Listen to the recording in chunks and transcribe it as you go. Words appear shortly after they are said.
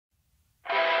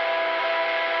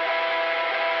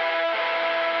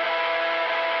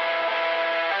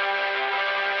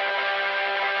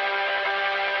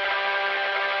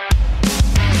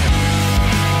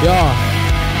Yeah.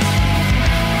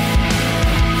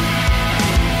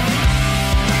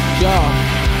 Yeah.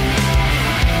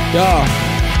 Yeah.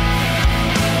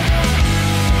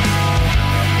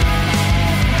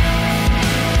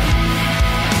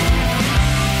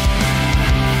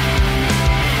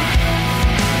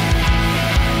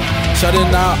 Shut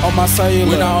it now on my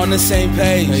cellular. We not on the same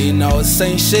page. You know, it's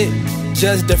same shit,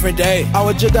 just different day. I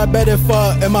was just that better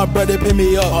fuck, and my brother pick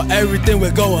me up. On everything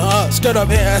we're going up. Skirt up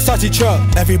in a salty truck.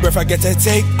 Every breath I get to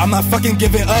take, I'm not fucking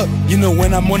giving up. You know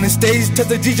when I'm on the stage, tell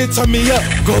the DJ turn me up.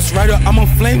 Ghost Rider, I'm on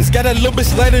flames, got a little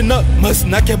bitch lighting up. Must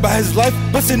not get by his life,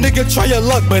 but a nigga try your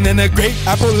luck. Banana grape,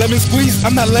 apple, lemon squeeze,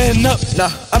 I'm not letting up. Nah,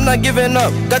 I'm not giving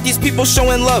up. Got these people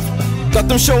showing love, got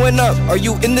them showing up. Are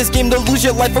you in this game to lose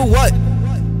your life or what?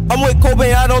 I'm with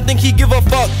Bain, I don't think he give a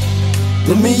fuck.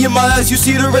 Look me in my eyes, you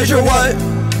see the razor what?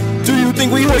 Do you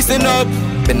think we hoisting up?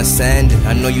 Been ascending,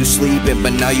 I know you sleeping,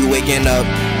 but now you waking up.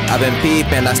 I've been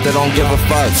peeping, I still don't give a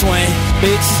fuck. Twin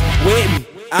bitches with me,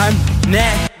 I'm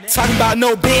not talking about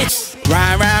no bitch.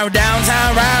 Ride round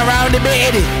downtown, ride round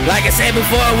debated. Like I said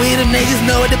before, we the niggas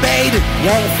know it debated.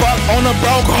 Won't fuck on a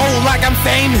broke hole like I'm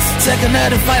famous. Took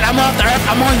another flight, I'm off the earth,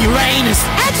 I'm on Uranus.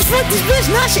 I just fucked this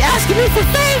bitch, now she asking me for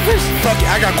favors. Fuck it,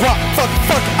 I got guap, fuck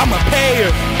it, I'm a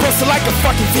payer. Bustin' like a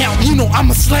fucking vamp, you know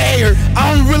I'm a slayer.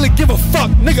 I don't really give a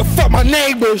fuck, nigga, fuck my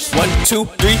neighbors. 1, 2,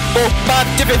 3, 4, 5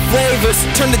 different flavors.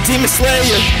 Turn the demon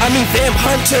slayer, I mean vamp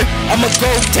hunter. I'ma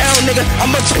go down, nigga,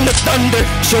 I'ma bring the thunder.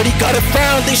 Shorty got a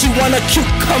frown, think she want a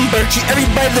cucumber. Treat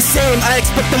everybody the same, I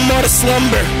expect them all to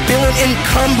slumber. Feeling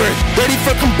encumbered, ready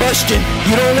for combustion.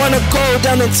 You don't wanna go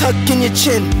down and tuck in your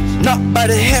chin. Not by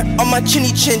the hair on my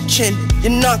chinny chin chin.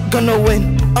 You're not gonna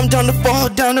win. I'm down to fall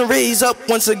down and raise up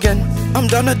once again. I'm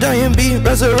down to die and be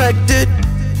resurrected.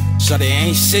 Shawty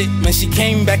ain't shit, man, she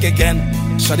came back again.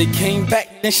 Shawty came back,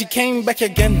 then she came back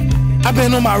again. I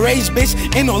been on my rage, bitch,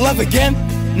 ain't no love again.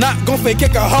 Not gon' fake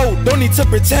kick a hoe, don't need to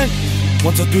pretend.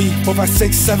 1, 2, 3, 4, 5,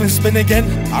 6, 7, spin again.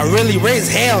 I really raise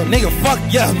hell, nigga, fuck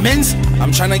yeah, men's.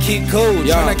 I'm tryna keep cool,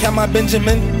 tryna count my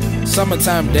Benjamin.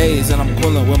 Summertime days and I'm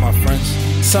coolin' with my friends.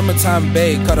 Summertime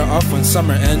babe, cut her off when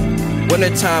summer end.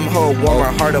 Wintertime hoe, warm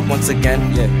her heart up once again.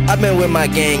 I've been with my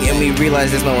gang and we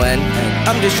realize there's no end.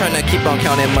 I'm just trying to keep on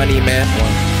counting money, man.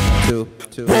 1, 2,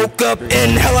 2. Woke up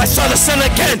in hell, I saw the sun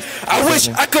again. I wish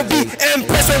I could be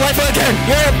impressed with life again.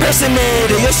 You're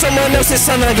impersonated, you're someone else's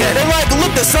son again. They're like,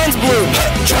 look, the sun's blue.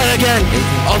 Try again.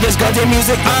 All this goddamn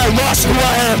music, I lost who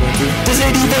I am. Does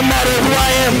it even matter who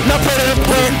I am? Not part of the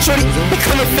plan. Shorty,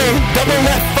 become a fan. Double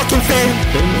that fucking fan.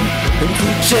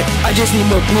 Shit, I just need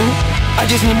more glue. I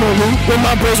just need more room. With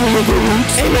my bros, we look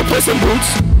roots. Ain't no place in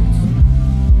boots.